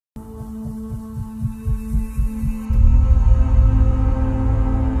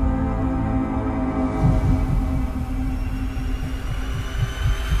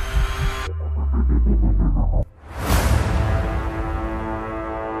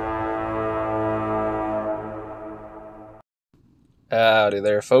Howdy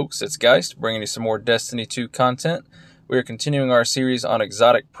there, folks. It's Geist bringing you some more Destiny 2 content. We are continuing our series on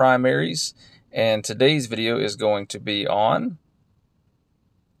exotic primaries, and today's video is going to be on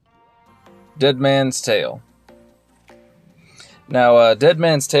Dead Man's Tale. Now, Dead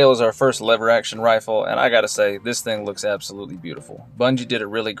Man's Tale is our first lever-action rifle, and I gotta say, this thing looks absolutely beautiful. Bungie did a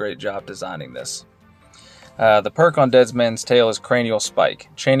really great job designing this. The perk on Dead Man's Tale is Cranial Spike.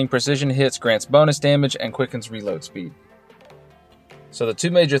 Chaining precision hits grants bonus damage and quickens reload speed. So the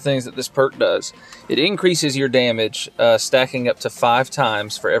two major things that this perk does, it increases your damage, stacking up to 5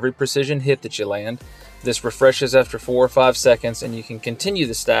 times for every precision hit that you land. This refreshes after 4 or 5 seconds, and you can continue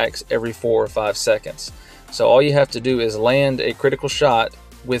the stacks every 4 or 5 seconds. So all you have to do is land a critical shot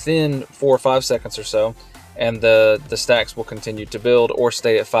within 4 or 5 seconds or so, and the stacks will continue to build or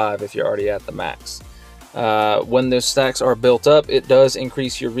stay at 5 if you're already at the max. When those stacks are built up, it does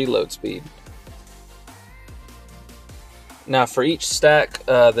increase your reload speed. Now for each stack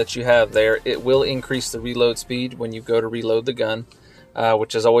that you have there, it will increase the reload speed when you go to reload the gun,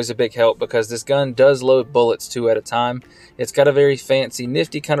 which is always a big help because this gun does load bullets 2 at a time. It's got a very fancy,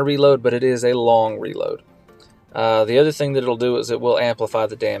 nifty kind of reload, but it is a long reload. The other thing that it'll do is it will amplify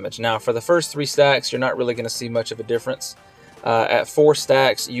the damage. Now for the first 3 stacks, you're not really going to see much of a difference. At 4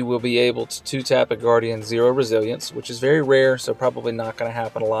 stacks, you will be able to 2-tap a Guardian 0 Resilience, which is very rare, so probably not going to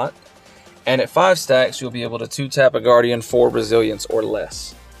happen a lot. And at 5 stacks, you'll be able to 2-tap a Guardian 4 Resilience or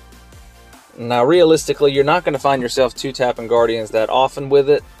less. Now, realistically, you're not going to find yourself 2-tapping Guardians that often with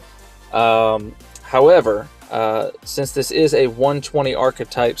it. However, since this is a 120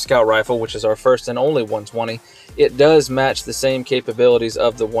 archetype scout rifle, which is our first and only 120, it does match the same capabilities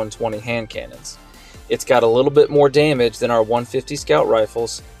of the 120 hand cannons. It's got a little bit more damage than our 150 scout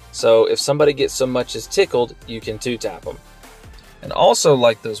rifles, so if somebody gets so much as tickled, you can 2-tap them. And also,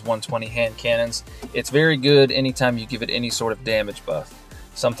 like those 120 hand cannons, it's very good anytime you give it any sort of damage buff.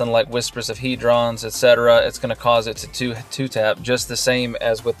 Something like Whispers of Hedrons, etc. It's going to cause it to 2-tap just the same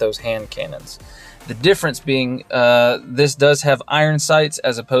as with those hand cannons. The difference being, this does have iron sights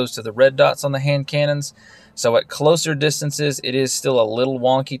as opposed to the red dots on the hand cannons. So at closer distances, it is still a little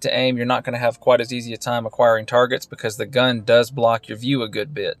wonky to aim. You're not going to have quite as easy a time acquiring targets because the gun does block your view a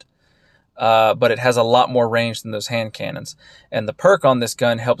good bit. But it has a lot more range than those hand cannons. And the perk on this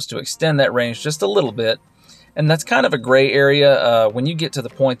gun helps to extend that range just a little bit. And that's kind of a gray area. When you get to the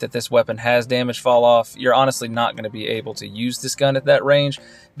point that this weapon has damage fall off, you're honestly not going to be able to use this gun at that range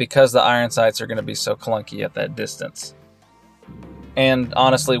because the iron sights are going to be so clunky at that distance. And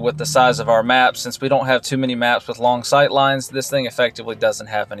honestly, with the size of our map, since we don't have too many maps with long sight lines, this thing effectively doesn't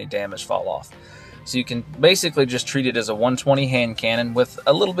have any damage fall off. So you can basically just treat it as a 120 hand cannon with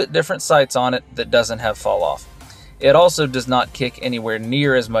a little bit different sights on it that doesn't have fall off. It also does not kick anywhere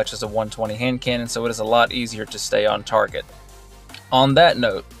near as much as a 120 hand cannon, so it is a lot easier to stay on target. On that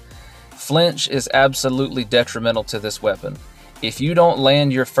note, flinch is absolutely detrimental to this weapon. If you don't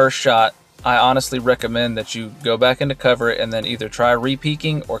land your first shot, I honestly recommend that you go back into cover and then either try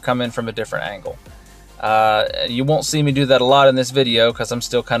re-peeking or come in from a different angle. You won't see me do that a lot in this video because I'm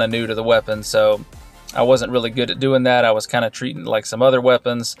still kind of new to the weapon, so I wasn't really good at doing that. I was kind of treating it like some other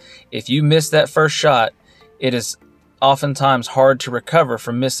weapons. If you miss that first shot, it is oftentimes hard to recover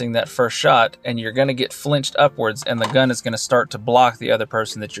from missing that first shot, and you're going to get flinched upwards and the gun is going to start to block the other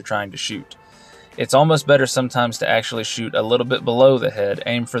person that you're trying to shoot. It's almost better sometimes to actually shoot a little bit below the head,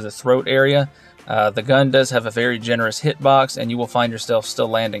 aim for the throat area. The gun does have a very generous hitbox, and you will find yourself still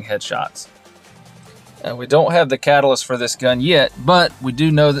landing headshots. We don't have the catalyst for this gun yet, but we do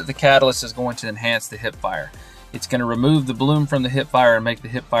know that the catalyst is going to enhance the hipfire. It's going to remove the bloom from the hipfire and make the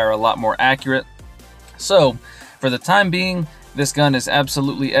hipfire a lot more accurate. So, for the time being, this gun is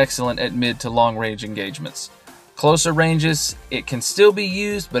absolutely excellent at mid to long range engagements. Closer ranges, it can still be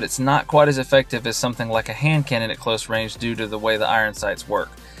used, but it's not quite as effective as something like a hand cannon at close range due to the way the iron sights work.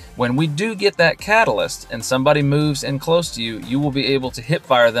 When we do get that catalyst and somebody moves in close to you, you will be able to hip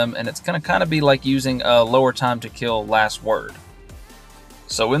fire them, and it's going to kind of be like using a lower time to kill last word.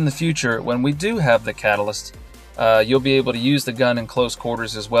 So in the future, when we do have the catalyst, you'll be able to use the gun in close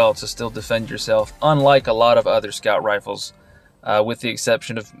quarters as well to still defend yourself, unlike a lot of other scout rifles, with the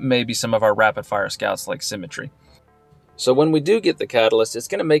exception of maybe some of our rapid fire scouts like Symmetry. So when we do get the catalyst, it's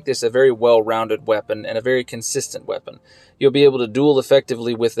going to make this a very well-rounded weapon and a very consistent weapon. You'll be able to duel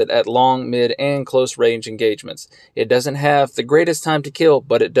effectively with it at long, mid, and close range engagements. It doesn't have the greatest time to kill,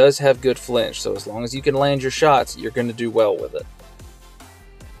 but it does have good flinch, so as long as you can land your shots, you're going to do well with it.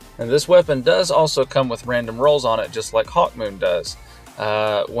 And this weapon does also come with random rolls on it, just like Hawkmoon does.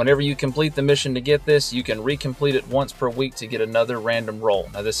 Whenever you complete the mission to get this, you can recomplete it once per week to get another random roll.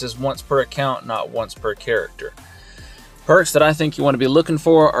 Now this is once per account, not once per character. Perks that I think you want to be looking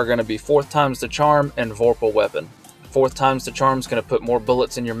for are going to be 4th times the charm and Vorpal weapon. 4th times the charm is going to put more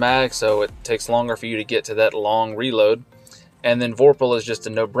bullets in your mag, so it takes longer for you to get to that long reload. And then Vorpal is just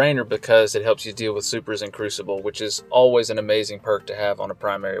a no-brainer because it helps you deal with supers and Crucible, which is always an amazing perk to have on a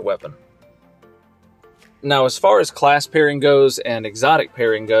primary weapon. Now, as far as class pairing goes and exotic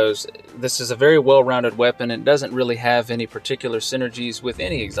pairing goes, this is a very well-rounded weapon and doesn't really have any particular synergies with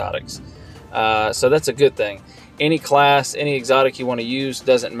any exotics. So that's a good thing. Any class, any exotic you want to use,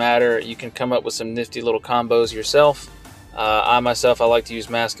 doesn't matter. You can come up with some nifty little combos yourself. I like to use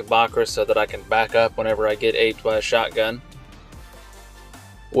Mask of Bakra so that I can back up whenever I get aped by a shotgun.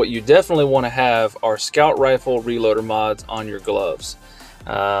 What you definitely want to have are Scout Rifle reloader mods on your gloves.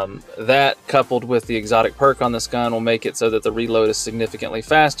 That, coupled with the exotic perk on this gun, will make it so that the reload is significantly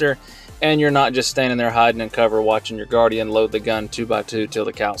faster, and you're not just standing there hiding in cover watching your Guardian load the gun 2x2 till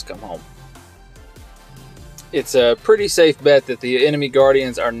the cows come home. It's a pretty safe bet that the enemy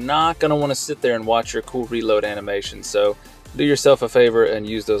Guardians are not going to want to sit there and watch your cool reload animations, so do yourself a favor and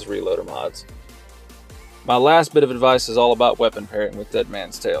use those reloader mods. My last bit of advice is all about weapon pairing with Dead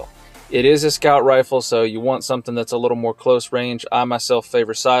Man's Tale. It is a scout rifle, so you want something that's a little more close range. I myself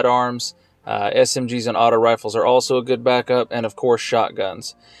favor sidearms. SMGs and auto rifles are also a good backup, and of course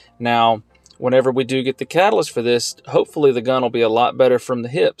shotguns. Now, whenever we do get the catalyst for this, hopefully the gun will be a lot better from the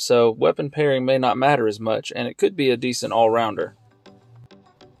hip, so weapon pairing may not matter as much, and it could be a decent all-rounder.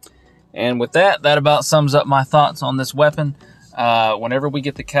 And with that about sums up my thoughts on this weapon. Whenever we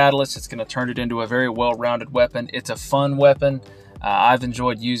get the catalyst, it's going to turn it into a very well-rounded weapon. It's a fun weapon. I've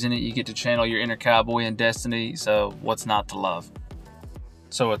enjoyed using it. You get to channel your inner cowboy in Destiny, so what's not to love?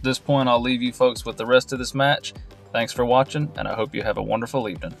 So at this point, I'll leave you folks with the rest of this match. Thanks for watching, and I hope you have a wonderful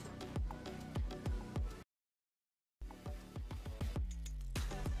evening.